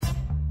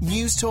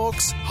News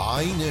Talks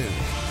High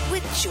Noon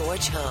with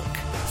George Hook.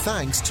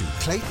 Thanks to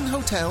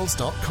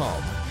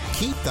ClaytonHotels.com.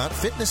 Keep that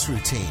fitness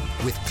routine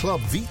with Club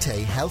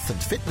Vitae Health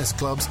and Fitness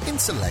Clubs in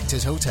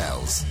selected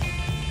hotels.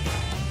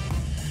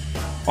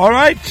 All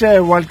right,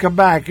 welcome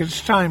back.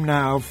 It's time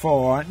now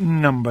for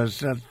Numbers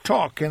That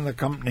Talk in the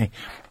company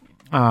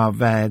of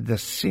the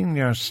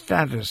senior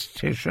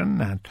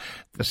statistician at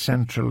the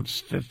Central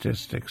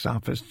Statistics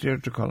Office,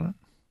 Deirdre Cullen.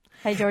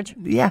 Hi, George.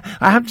 Yeah,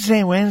 I have to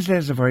say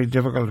Wednesdays are very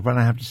difficult when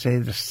I have to say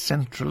the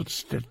Central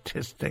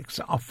Statistics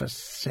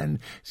Office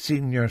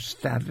senior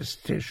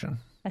statistician.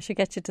 I should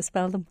get you to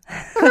spell them.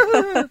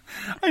 I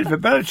have a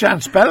better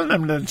chance spelling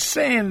them than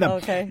saying them.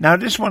 Okay. Now,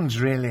 this one's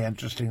really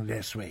interesting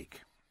this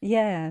week.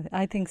 Yeah,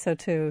 I think so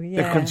too.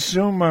 Yeah. The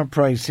Consumer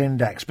Price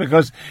Index,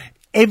 because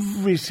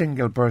every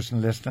single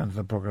person listening to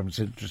the programme is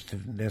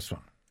interested in this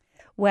one.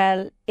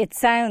 Well, it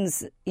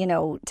sounds,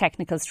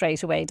 technical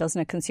straight away, doesn't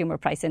it, Consumer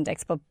Price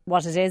Index? But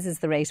what it is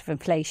the rate of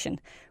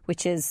inflation,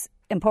 which is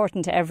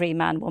important to every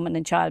man, woman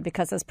and child,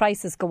 because as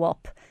prices go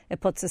up, it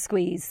puts a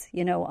squeeze,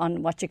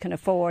 on what you can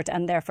afford,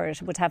 and therefore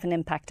it would have an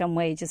impact on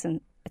wages and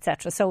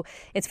etc. So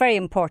it's very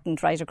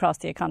important right across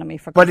the economy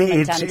for government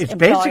and it's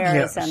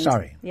employers.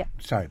 Basically,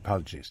 sorry,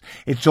 apologies.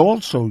 It's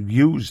also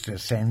used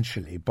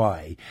essentially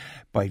by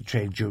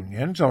trade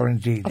unions or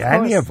indeed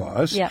any of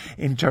us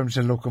in terms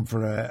of looking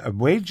for a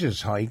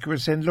wages hike. We're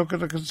saying look at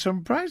the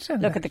Consumer Price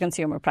Index. Look at the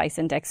Consumer Price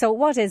Index. So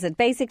what is it?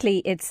 Basically,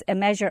 it's a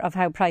measure of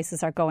how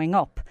prices are going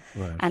up.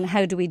 Right. And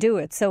how do we do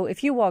it? So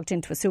if you walked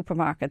into a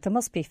supermarket, there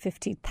must be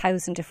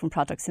 50,000 different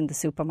products in the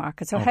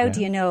supermarket. So how do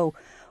you know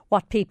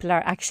what people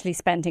are actually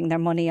spending their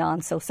money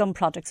on? So some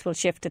products will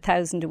shift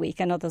 1,000 a week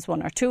and others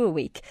 1 or 2 a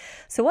week.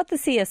 So what the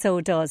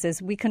CSO does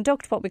is we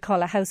conduct what we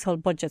call a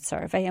household budget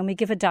survey, and we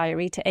give a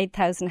diary to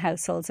 8,000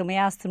 households and we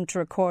ask them to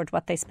record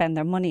what they spend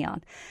their money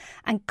on.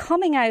 And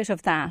coming out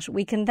of that,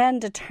 we can then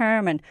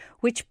determine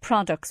which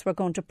products we're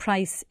going to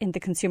price in the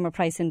Consumer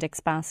Price Index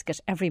basket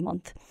every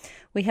month.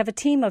 We have a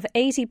team of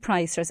 80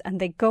 pricers and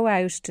they go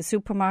out to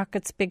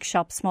supermarkets, big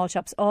shops, small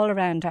shops all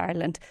around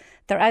Ireland.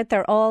 They're out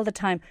there all the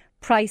time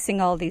pricing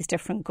all these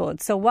different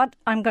goods. So what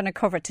I'm going to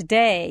cover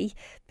today,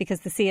 because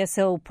the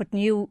CSO put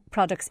new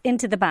products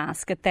into the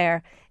basket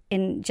there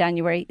in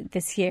January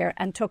this year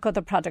and took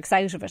other products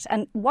out of it.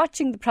 And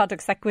watching the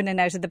products that go in and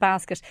out of the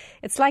basket,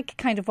 it's like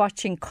kind of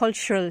watching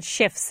cultural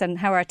shifts and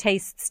how our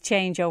tastes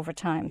change over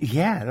time.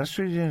 Yeah, that's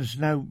what it is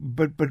now.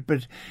 But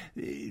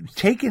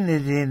taking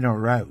it in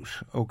or out,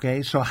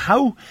 okay? So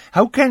how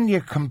can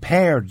you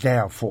compare,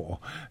 therefore,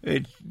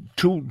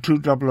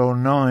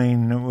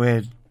 2009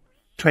 with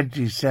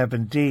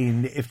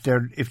 2017 if there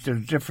are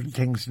different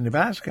things in the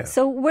basket?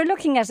 So we're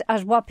looking at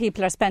what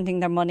people are spending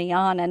their money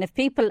on, and if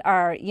people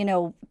are,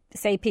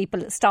 say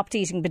people stopped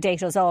eating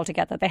potatoes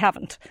altogether, they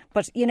haven't.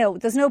 But,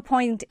 there's no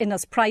point in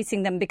us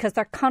pricing them because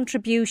their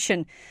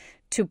contribution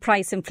to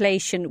price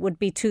inflation would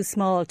be too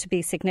small to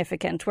be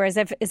significant. Whereas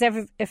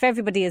if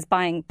everybody is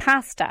buying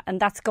pasta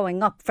and that's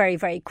going up very,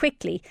 very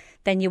quickly,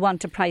 then you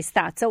want to price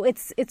that. So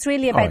it's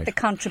really about the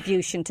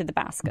contribution to the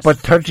basket. But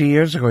 30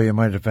 years ago, you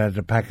might have had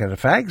a packet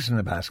of fags in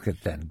the basket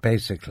then,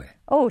 basically.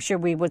 Oh, sure,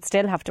 we would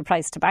still have to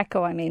price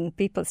tobacco. I mean,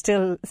 people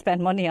still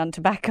spend money on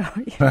tobacco.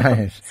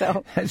 Right.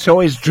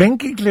 So is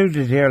drink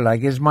included here?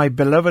 Like, is my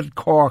beloved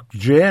Cork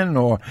gin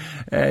or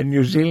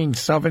New Zealand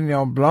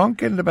Sauvignon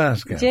Blanc in the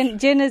basket?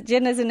 Gin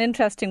is an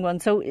interesting one.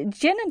 So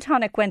gin and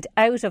tonic went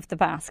out of the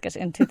basket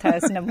in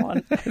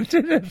 2001.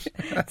 Did it?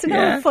 It's an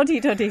old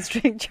fuddy-duddy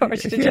drink,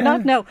 George. Did you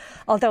not know?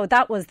 Although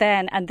that was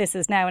then and this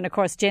is now. And of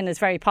course, gin is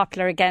very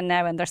popular again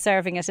now and they're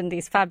serving it in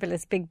these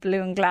fabulous big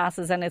balloon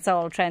glasses and it's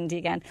all trendy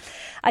again.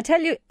 I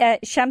tell you,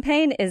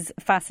 champagne is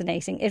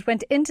fascinating. It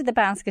went into the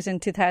basket in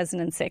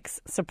 2006.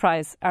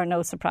 Surprise or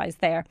no surprise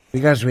there.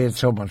 Because we had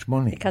so much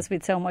money.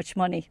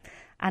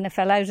 And it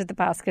fell out of the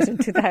basket in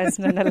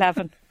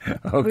 2011.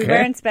 Okay. We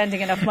weren't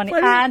spending enough money.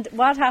 And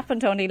what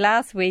happened only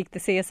last week, the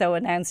CSO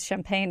announced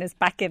champagne is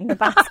back in the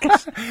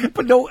basket.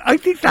 But no, I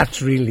think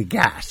that's really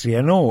gas,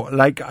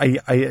 Like, I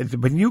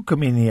when you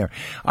come in here,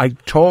 I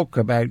talk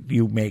about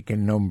you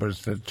making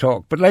numbers that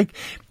talk. But, like,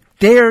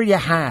 there you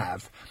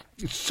have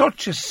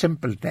such a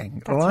simple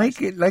thing,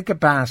 like a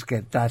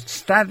basket that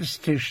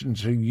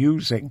statisticians are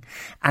using,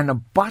 and a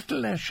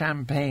bottle of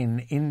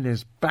champagne in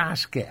this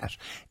basket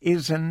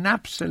is an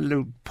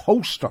absolute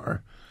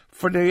poster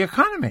for the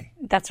economy.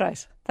 That's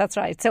right.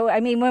 So, I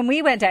mean, when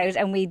we went out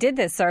and we did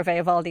this survey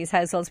of all these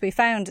households, we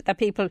found that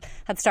people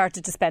had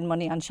started to spend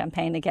money on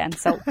champagne again.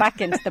 So back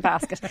into the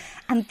basket.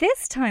 And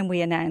this time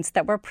we announced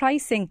that we're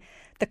pricing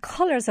the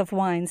colours of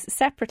wines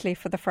separately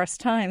for the first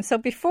time. So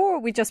before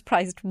we just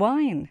priced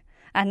wine.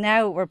 And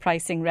now we're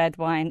pricing red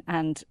wine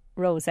and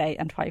rosé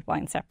and white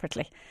wine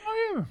separately.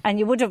 Oh, yeah. And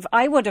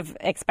I would have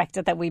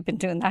expected that we've been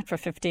doing that for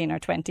 15 or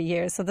 20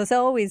 years. So there's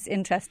always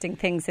interesting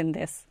things in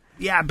this.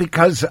 Yeah,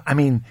 because, I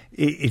mean,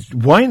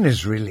 wine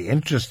is really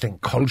interesting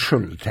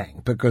cultural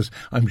thing, because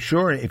I'm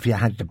sure if you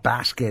had the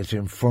basket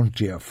in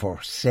front of you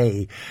for,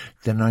 say,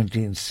 the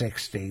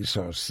 1960s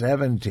or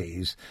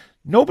 70s,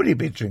 nobody would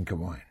be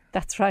drinking wine.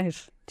 That's right.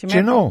 Do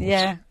you know?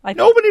 Yeah.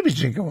 Nobody was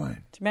drinking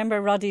wine. Do you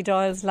remember Roddy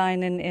Doyle's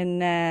line in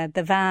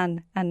the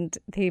van? And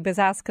he was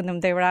asking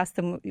them, they were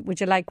asking them, would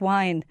you like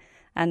wine?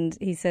 And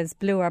he says,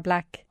 blue or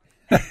black?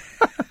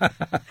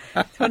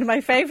 It's one of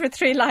my favourite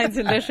 3 lines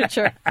in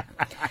literature.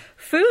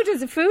 Food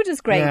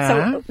is great. Yeah.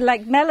 So,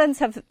 like, melons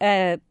have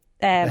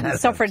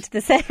suffered the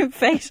same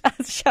fate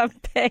as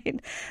champagne.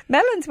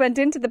 Melons went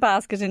into the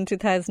basket in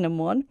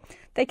 2001.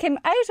 They came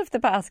out of the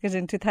basket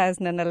in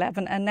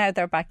 2011, and now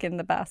they're back in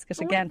the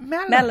basket again.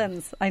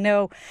 Melons, I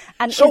know.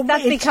 And so is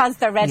that because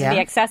they're readily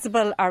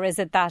accessible, or is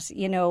it that,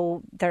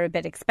 they're a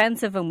bit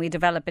expensive and we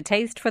develop a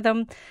taste for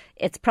them?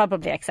 It's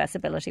probably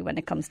accessibility when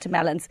it comes to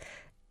melons.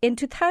 In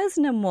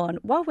 2001,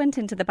 what went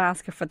into the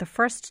basket for the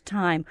first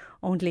time?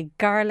 Only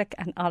garlic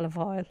and olive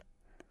oil.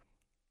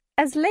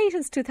 As late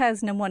as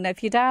 2001, now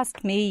if you'd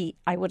asked me,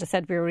 I would have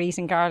said we were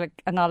eating garlic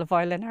and olive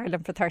oil in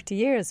Ireland for 30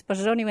 years, but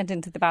it only went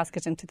into the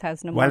basket in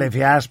 2001. Well, if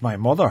you ask my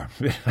mother,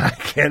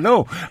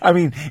 I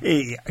mean,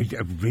 I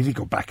really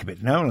go back a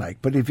bit now,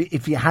 but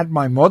if you had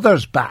my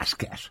mother's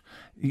basket,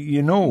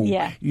 you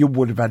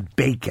would have had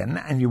bacon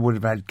and you would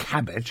have had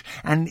cabbage.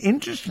 And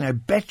interestingly, I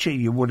bet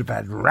you would have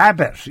had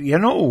rabbit,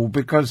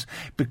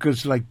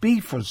 because like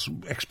beef was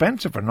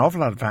expensive for an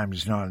awful lot of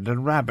families in Ireland,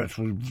 and rabbit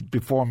was,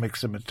 before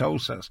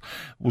myxomatosis,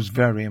 was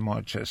very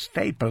much a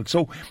staple.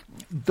 So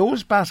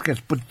those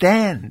baskets, but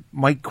then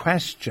my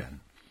question,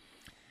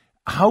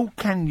 how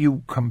can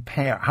you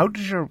compare, how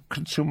does your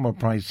consumer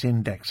price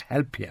index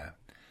help you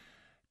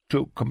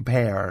to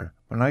compare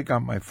when I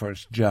got my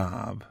first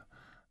job,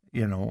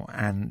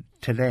 and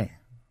today?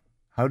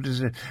 How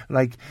does it,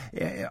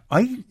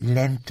 I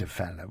lent a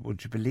fella,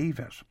 would you believe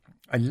it?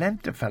 I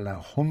lent a fella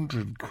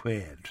 100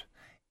 quid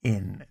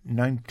in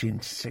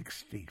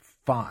 1965.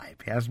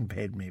 He hasn't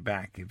paid me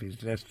back if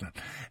he's listening.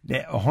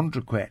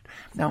 100 quid.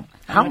 Now,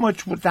 how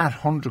much would that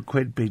 100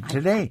 quid be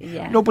today?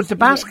 Yeah. No, but the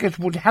basket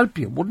would help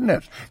you, wouldn't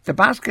it? The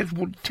basket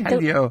would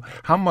tell you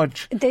how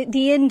much.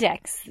 The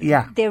index,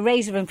 yeah, the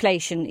rate of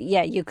inflation,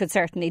 yeah, you could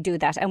certainly do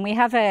that. And we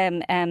have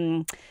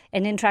an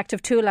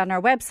interactive tool on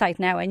our website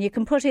now, and you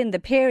can put in the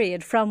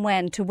period from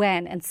when to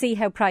when and see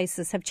how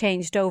prices have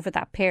changed over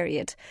that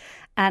period.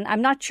 And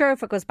I'm not sure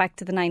if it goes back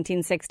to the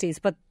 1960s,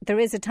 but there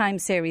is a time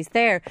series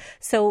there.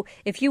 So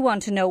if you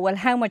want to know, well,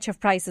 how much have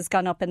prices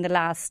gone up in the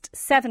last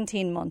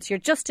 17 months, you're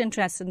just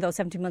interested in those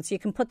 17 months, you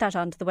can put that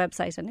onto the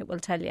website and it will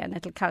tell you and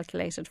it'll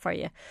calculate it for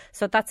you.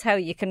 So that's how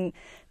you can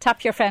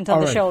tap your friend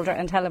on the shoulder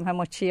and tell him how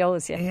much he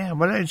owes you. Yeah,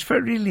 well, it's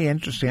really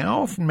interesting. I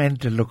often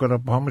meant to look it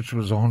up, how much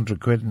was 100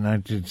 quid in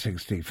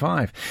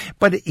 1965.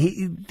 But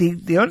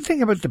the other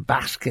thing about the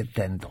basket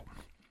then, though,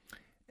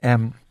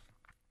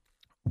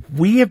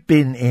 we have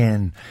been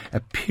in a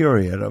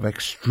period of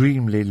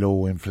extremely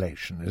low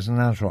inflation, isn't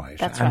that right?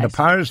 That's and right. the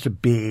powers to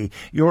be,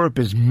 Europe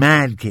is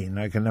mad keen,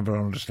 I can never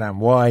understand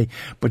why,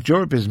 but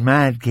Europe is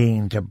mad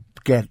keen to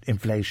get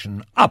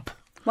inflation up.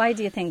 Why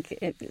do you think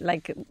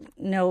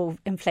no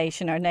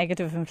inflation or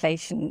negative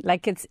inflation?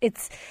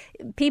 It's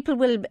people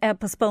will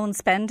postpone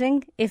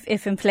spending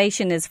if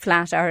inflation is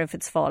flat or if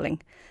it's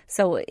falling.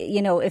 So,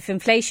 if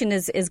inflation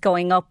is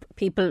going up,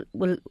 people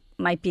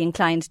might be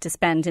inclined to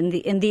spend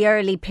in the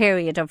early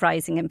period of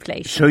rising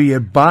inflation. So you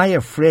buy a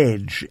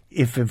fridge,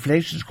 if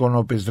inflation's going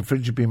up, is the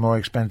fridge will be more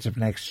expensive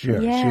next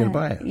year, so you'll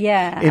buy it.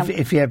 Yeah.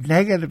 If you have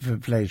negative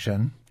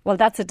inflation... Well,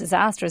 that's a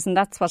disaster, and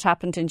that's what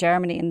happened in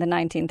Germany in the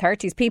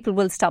 1930s. People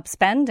will stop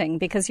spending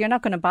because you're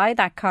not going to buy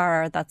that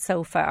car or that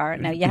sofa. Or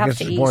now you have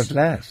to eat. It's worth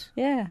less.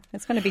 Yeah,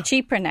 it's going to be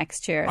cheaper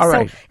next year. All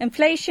right. So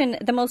inflation,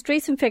 the most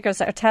recent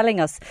figures are telling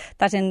us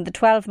that in the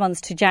 12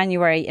 months to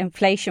January,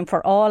 inflation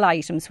for all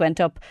items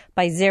went up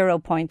by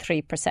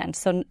 0.3%,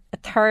 so a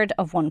third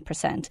of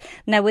 1%.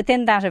 Now,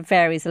 within that, it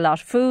varies a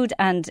lot. Food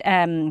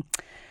and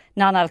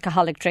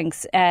non-alcoholic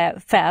drinks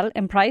fell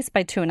in price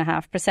by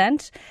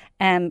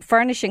 2.5%.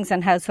 Furnishings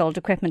and household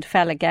equipment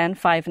fell again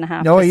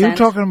 5.5%. No, you're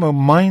talking about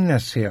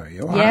minus here.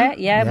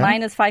 Yeah,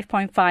 minus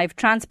 5.5%.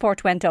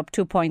 Transport went up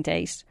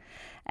 2.8%.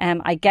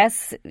 I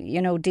guess,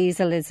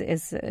 diesel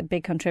is a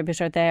big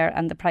contributor there,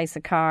 and the price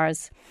of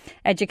cars.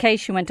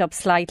 Education went up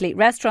slightly.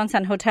 Restaurants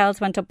and hotels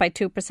went up by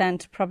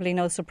 2%, probably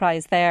no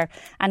surprise there.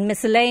 And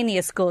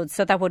miscellaneous goods,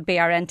 so that would be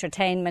our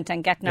entertainment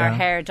and getting our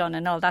hair done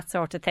and all that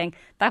sort of thing,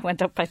 that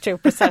went up by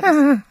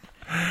 2%.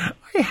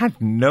 I hadn't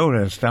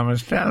noticed. I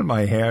was telling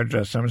my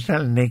hairdresser, I was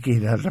telling Nikki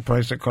that the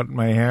price of cutting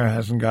my hair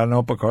hasn't gone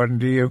up, according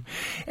to you.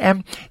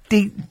 I'm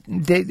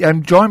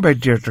joined by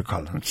Deirdre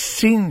Cullen,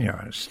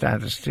 senior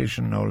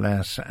statistician, no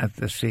less, at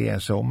the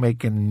CSO,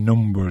 making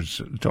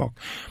numbers talk.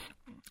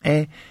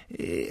 A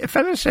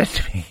fella said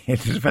to me,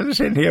 there's a fella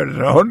saying here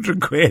that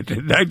 100 quid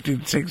in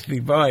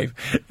 1965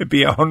 it'd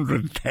be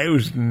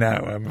 100,000 now,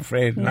 I'm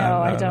afraid.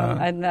 No, I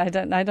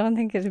don't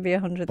think it'd be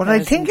 100,000. But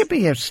I think it'd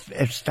be a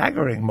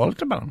staggering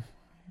multiple.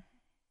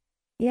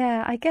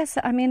 Yeah, I guess,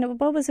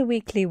 what was a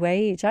weekly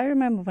wage? I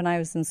remember when I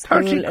was in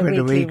school, 30 quid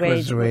a week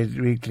wage was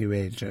the weekly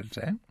wage, I'd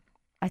say.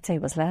 I'd say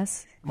it was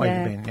less. Might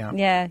have been,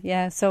 yeah.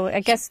 Yeah. So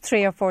I guess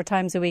 3 or 4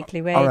 times a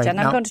weekly wage. Right, and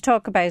I'm going to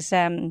talk about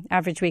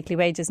average weekly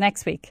wages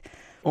next week.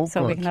 Oh,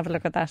 so good. we can have a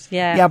look at that.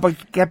 Yeah. Yeah,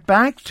 but get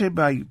back to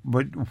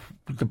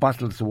the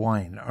bottles of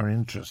wine are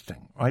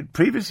interesting, right?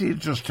 Previously you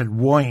just had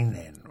wine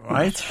in,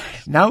 right?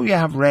 Now you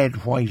have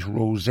red, white,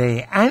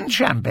 rosé and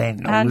champagne,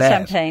 no and less.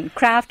 champagne.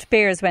 Craft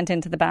beers went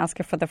into the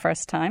basket for the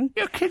first time.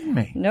 You're kidding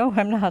me. No,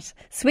 I'm not.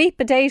 Sweet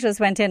potatoes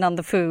went in on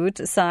the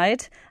food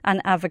side,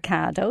 and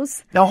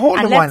avocados. Now hold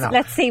and on, why not?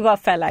 let's see what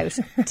fell out.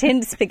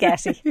 Tinned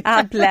spaghetti.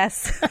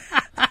 Bless.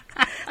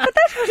 But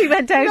that's what he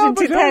went out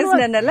in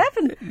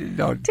 2011.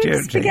 No,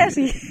 Tinned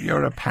spaghetti.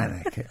 You're a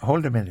panic.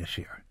 Hold a minute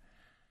here.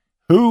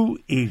 Who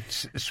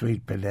eats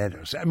sweet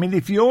potatoes? I mean,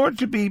 if you're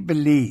to be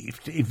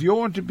believed,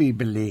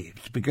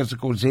 because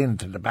it goes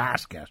into the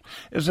basket,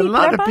 there's a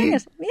lot of people.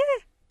 Yeah.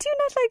 Do you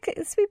not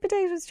like sweet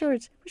potatoes,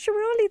 George? Sure,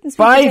 we're all eating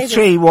sweet potatoes.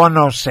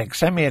 53106.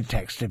 Send me a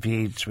text if you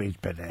eat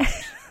sweet potatoes.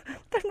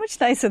 They're much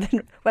nicer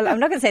than... Well, I'm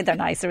not going to say they're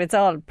nicer. It's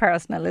all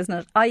personal, isn't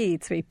it? I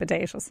eat sweet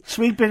potatoes.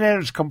 Sweet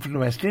potatoes come from the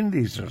West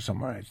Indies or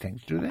somewhere, I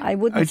think, do they? I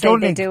wouldn't say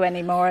they do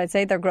anymore. I'd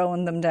say they're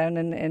growing them down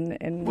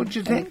in would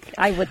you think?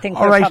 I would think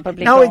all they're right.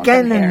 probably now growing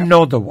again, them here.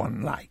 another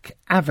one like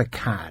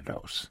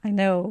avocados. I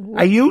know.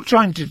 Are you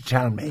trying to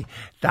tell me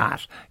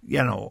that,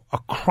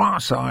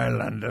 across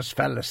Ireland, there's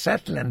fellas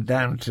settling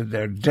down to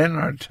their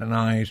dinner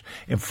tonight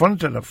in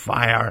front of the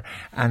fire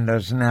and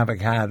there's an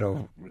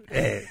avocado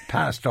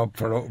passed up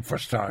for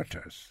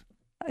starters?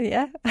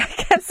 Yeah,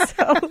 I guess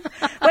so.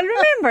 Well,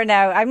 remember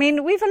now, I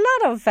mean, we've a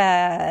lot of...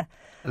 A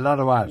lot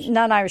of what?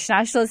 Non-Irish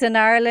nationals in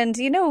Ireland.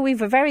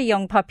 We've a very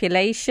young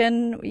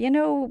population.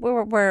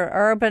 We're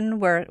urban,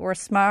 we're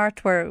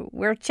smart,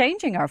 we're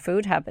changing our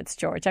food habits,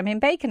 George. I mean,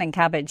 bacon and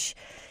cabbage,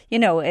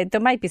 there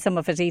might be some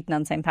of it eaten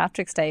on St.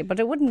 Patrick's Day, but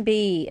it wouldn't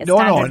be a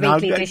standard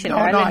weekly dish in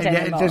Ireland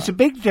anymore. There's a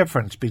big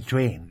difference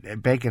between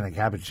bacon and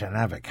cabbage and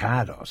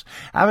avocados.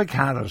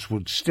 Avocados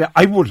would still,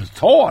 I would have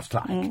thought,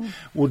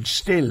 would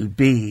still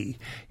be,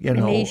 A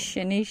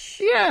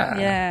niche.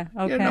 Yeah.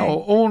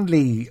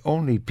 Okay.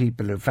 Only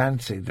people who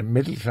fancy the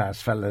middle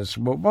class fellas.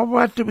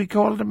 What do we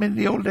call them in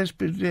the old days?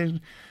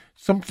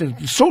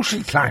 Something,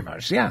 social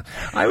climbers, yeah.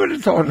 I would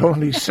have thought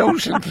only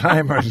social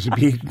climbers would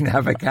be eating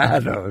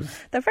avocados.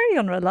 They're very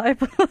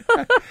unreliable.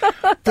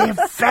 They're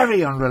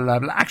very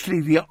unreliable.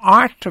 Actually, the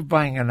art of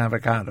buying an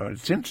avocado,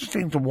 it's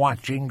interesting to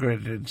watch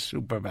Ingrid in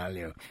Super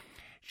Value.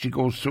 She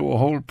goes through a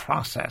whole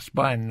process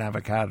buying an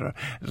avocado.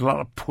 There's a lot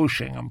of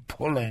pushing and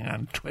pulling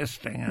and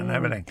twisting and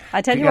everything.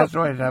 I tell you what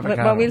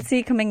we'll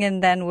see coming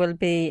in then will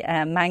be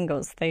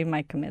mangoes. They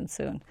might come in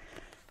soon.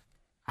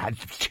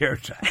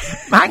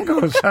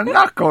 Mangoes are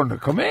not going to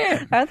come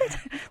in. Are they?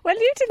 Well,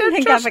 you didn't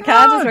think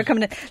avocados were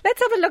coming in. Let's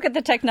have a look at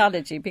the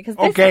technology because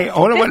this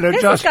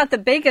has got the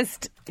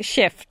biggest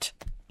shift.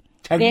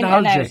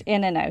 Technology.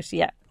 In and out,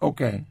 yeah.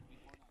 Okay.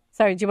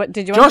 Sorry, did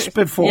you just want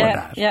before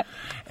that?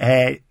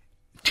 Yeah.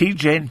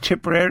 TJ in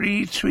Tipperary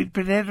eats sweet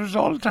potatoes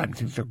all the time.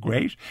 Thinks they're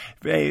great.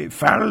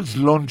 Farrell's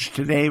lunch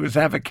today was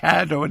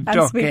avocado and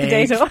duck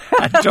eggs.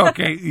 And duck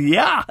eggs,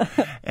 yeah.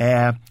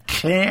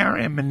 Claire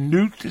in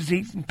Maynooth is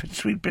eating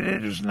sweet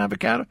potatoes and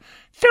avocado.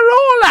 They're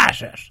all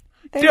at it.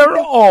 They're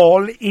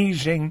all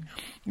eating.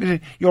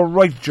 You're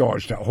right,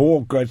 George. Oh,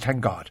 good,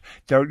 thank God.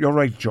 You're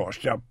right,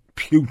 George. They're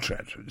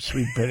putrid,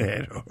 sweet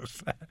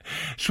potatoes.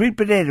 Sweet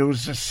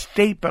potatoes is a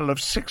staple of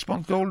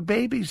 6-month-old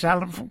babies,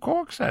 Alan from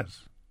Cork says.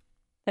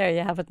 There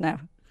you have it now.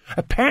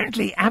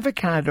 Apparently,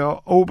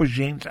 avocado,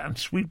 aubergines and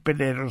sweet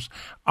potatoes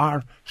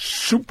are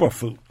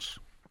superfoods.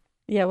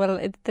 Yeah, well,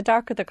 the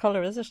darker the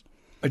colour, is it?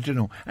 I don't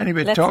know.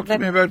 Anyway, talk to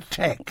me about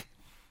tech.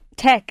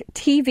 Tech,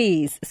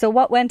 TVs. So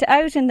what went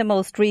out in the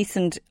most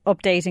recent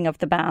updating of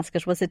the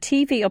basket was a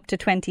TV up to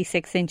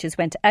 26 inches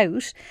went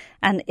out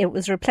and it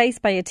was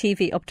replaced by a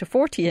TV up to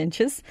 40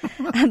 inches.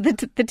 And the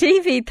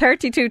TV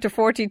 32 to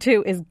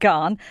 42 is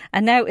gone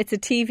and now it's a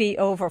TV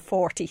over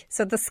 40.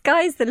 So the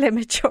sky's the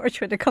limit,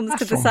 George, when it comes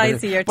to the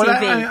size of your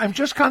TV. I'm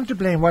just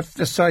contemplating what's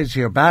the size of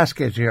your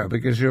basket here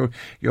because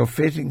you're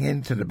fitting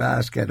into the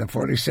basket a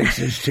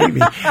 46-inch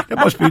TV. There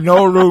must be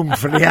no room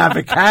for the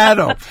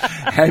avocado.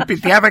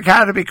 The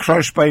avocado be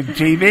crushed by the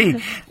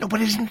TV. No, but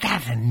isn't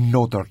that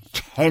another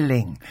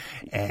telling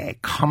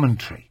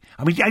commentary?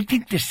 I mean, I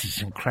think this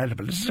is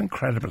incredible. This is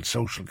incredible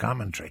social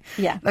commentary.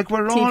 Yeah. Like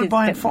we're all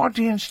buying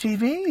 40-inch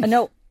TVs.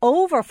 No,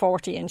 over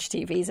 40-inch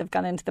TVs have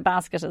gone into the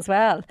basket as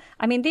well.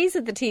 I mean, these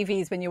are the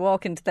TVs when you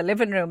walk into the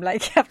living room,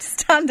 like you have to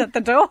stand at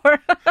the door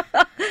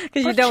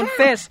because you don't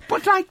fit.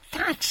 But like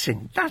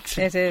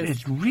it is.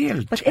 It's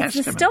real but testament.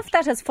 It's the stuff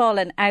that has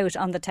fallen out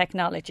on the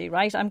technology,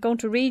 right? I'm going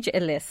to read you a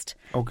list.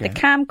 Okay. The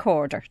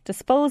camcorder,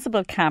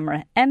 disposable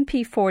camera,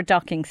 MP4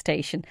 docking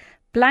station,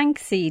 blank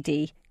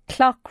CD,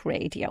 clock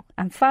radio,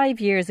 and 5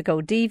 years ago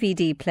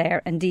DVD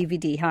player and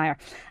DVD hire.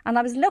 And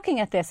I was looking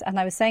at this and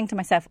I was saying to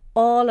myself,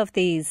 all of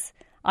these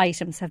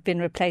items have been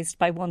replaced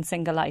by one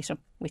single item,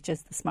 which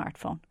is the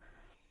smartphone.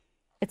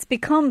 It's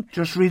become...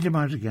 Just read them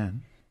out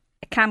again.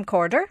 A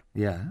camcorder.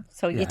 Yeah.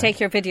 So you take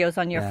your videos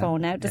on your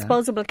phone now.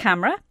 Disposable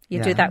camera.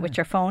 You do that with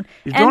your phone.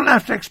 You don't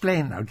have to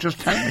explain now. Just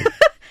tell me.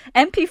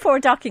 MP4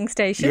 docking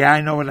station. Yeah,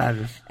 I know what that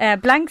is.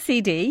 Blank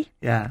CD.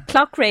 Yeah.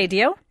 Clock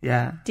radio.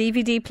 Yeah.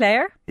 DVD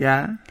player.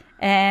 Yeah.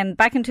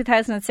 Back in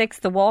 2006,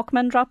 the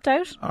Walkman dropped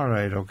out. All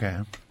right, okay.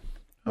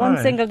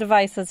 One single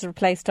device has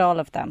replaced all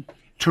of them.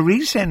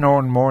 Teresa in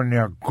Oranmore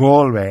near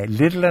Galway,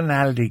 Lidl and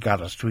Aldi got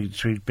us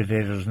sweet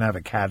potatoes and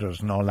avocados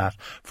and all that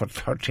for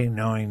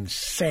 39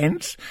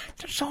 cents.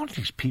 There's all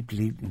these people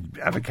eating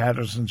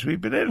avocados and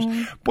sweet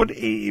potatoes. But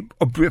a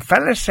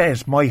fella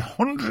says my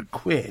 100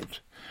 quid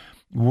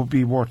would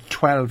be worth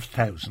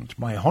 12,000.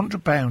 My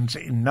 £100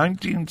 in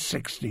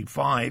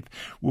 1965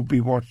 would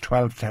be worth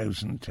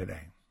 12,000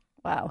 today.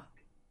 Wow.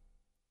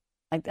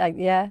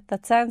 Yeah,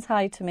 that sounds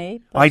high to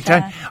me. I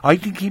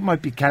think he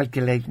might be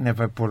calculating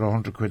if I put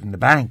 100 quid in the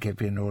bank,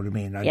 if you know what I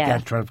mean. I'd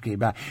get 12 quid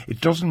back.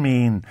 It doesn't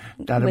mean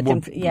that with it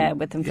would...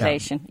 with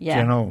inflation. Yeah,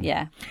 you know.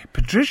 Yeah.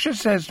 Patricia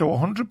says, though,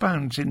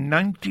 £100 in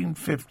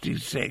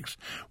 1956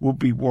 would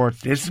be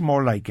worth, this is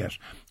more like it,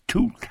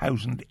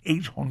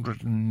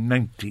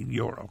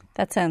 €2,890.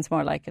 That sounds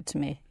more like it to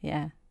me,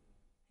 yeah.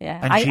 Yeah,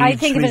 And I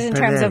think of it in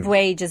terms of potatoes.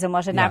 wages and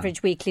what an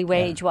average weekly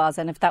wage was,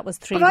 and if that was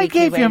 3 But I weekly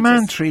gave wages. your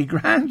man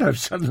 $3,000, I've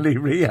suddenly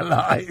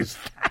realised.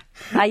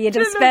 You'd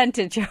have spent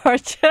it,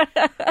 George.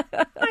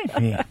 I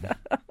mean,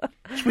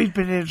 sweet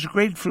potatoes are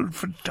great food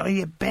for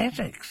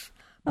diabetics,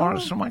 or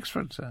some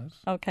expert says.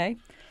 Okay.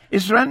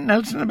 Is there anything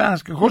else in the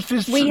basket? Of course,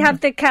 this We have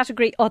the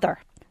category Other.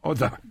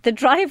 Other. The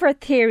driver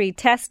theory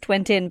test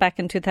went in back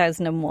in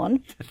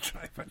 2001. The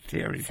driver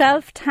theory.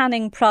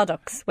 Self-tanning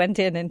products went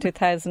in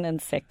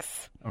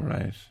 2006. All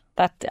right.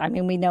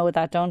 We know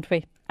that, don't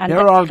we? And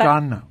They're all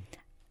gone now.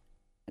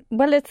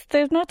 Well,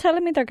 they're not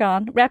telling me they're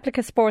gone.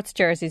 Replica sports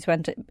jerseys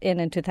went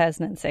in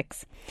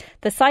 2006.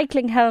 The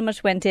cycling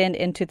helmet went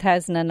in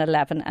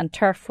 2011, and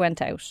turf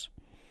went out.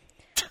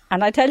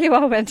 And I tell you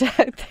what went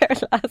out there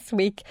last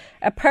week: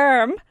 a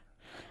perm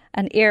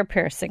and ear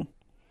piercing.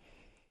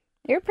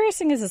 Ear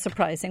piercing is a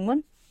surprising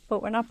one,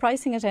 but we're not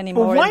pricing it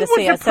anymore. Well, why in the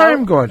would CSO. the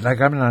perm go? Like,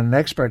 I'm not an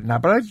expert now,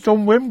 but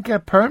don't women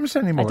get perms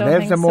anymore? don't They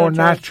have think the so, more George.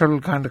 natural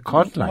kind of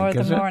cut, like,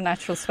 is it? More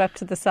natural swept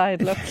to the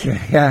side look.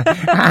 Yeah.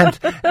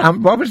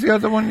 And what was the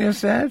other one you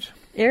said?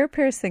 Ear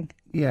piercing.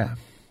 Yeah.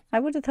 I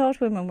would have thought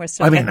women were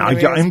still I mean, getting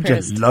their ears I'm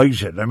pierced.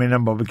 delighted. I mean,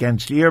 I'm up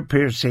against ear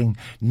piercing,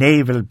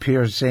 navel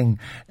piercing,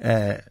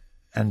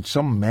 and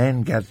some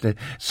men get the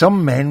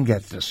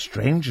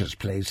strangest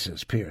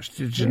places pierced.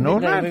 Did you know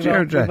that,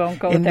 Deirdre? We won't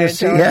go in there, the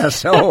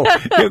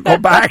CSO, you go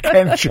back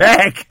and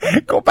check.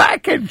 Go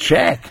back and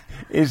check.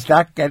 Is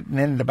that getting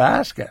in the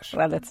basket?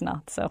 Well, it's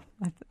not, so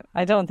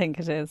I don't think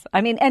it is.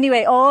 I mean,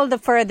 anyway, all the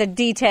further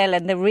detail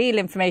and the real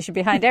information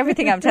behind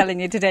everything I'm telling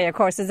you today, of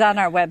course, is on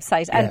our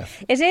website. And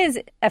it is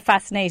a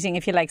fascinating,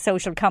 if you like,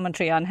 social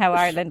commentary on how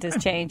Ireland is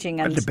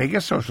changing. And the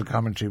biggest social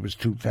commentary was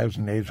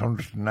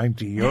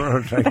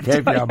 €2,890 I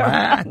gave your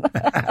man.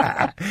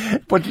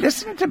 But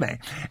listen to me.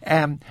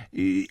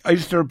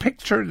 Is there a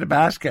picture of the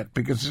basket?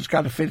 Because it's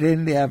got to fit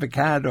in the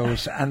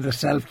avocados and the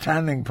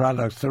self-tanning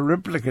products, the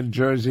replicant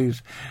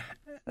jerseys.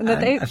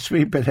 And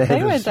sweet potatoes.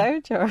 They went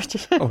out, George.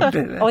 Oh,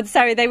 did they? Oh,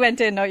 sorry, they went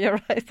in. No,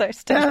 you're right. They're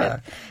still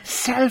in.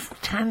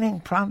 Self-tanning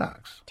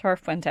products.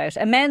 Turf went out.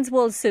 A men's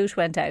wool suit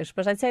went out,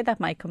 but I'd say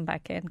that might come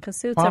back in because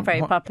suits are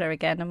very popular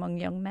again among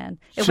young men.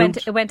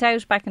 It went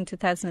out back in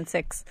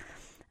 2006.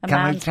 Can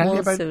I man's tell wool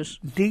you about suit.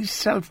 these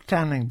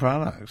self-tanning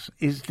products?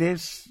 Is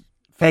this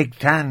fake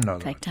tan?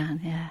 Fake tan,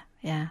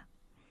 yeah.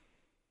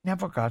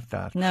 Never got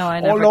that. No, I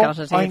never got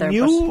it either.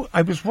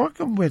 I was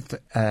working with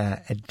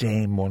a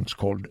dame once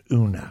called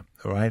Una,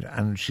 right?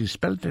 And she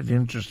spelt it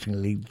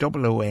interestingly,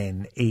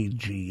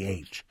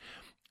 OONAGH.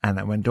 And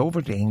I went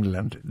over to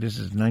England. This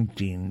is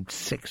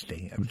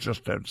 1960. I was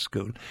just out of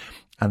school.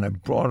 And I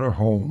brought her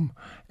home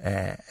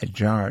a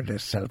jar of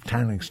this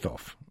self-tanning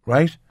stuff,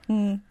 right?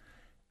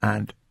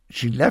 And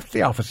she left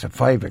the office at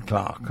 5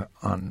 o'clock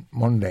on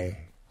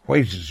Monday,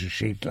 white as a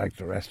sheet like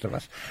the rest of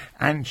us.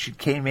 And she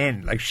came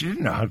in, like she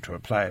didn't know how to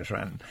apply it,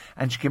 and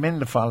she came in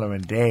the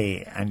following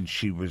day and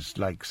she was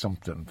like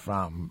something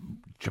from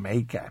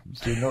Jamaica.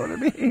 Do you know what I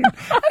mean?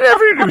 And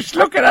everybody was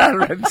looking at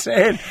her and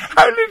saying,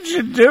 how did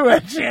you do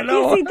it? You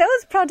know? You see,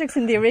 those products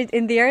in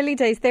the early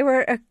days, they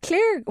were a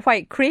clear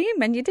white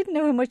cream and you didn't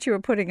know how much you were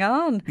putting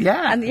on.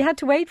 Yeah. And you had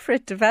to wait for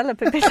it to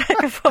develop a bit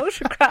like a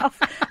photograph,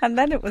 and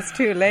then it was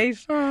too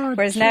late.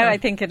 Whereas now I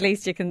think at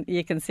least you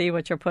can see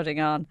what you're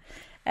putting on.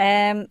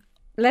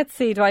 Let's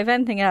see, do I have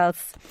anything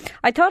else?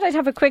 I thought I'd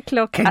have a quick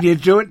look. Can you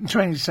do it in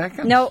 20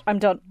 seconds? No, I'm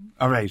done.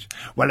 All right.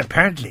 Well,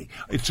 apparently,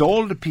 it's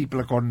all the people,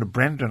 according to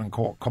Brendan and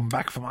Co., come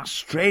back from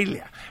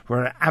Australia,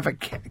 where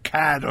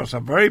avocados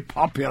are very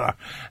popular.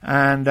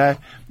 And,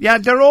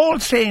 they're all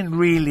saying,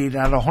 really,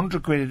 that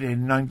 100 quid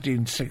in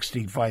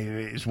 1965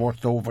 is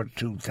worth over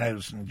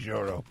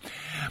 €2,000.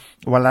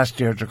 Well, that's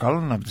Deirdre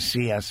Cullen of the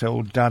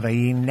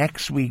CSO.ie.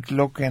 Next week,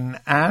 looking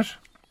at...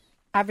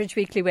 Average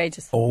weekly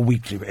wages. Oh,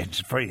 weekly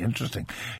wages. Very interesting.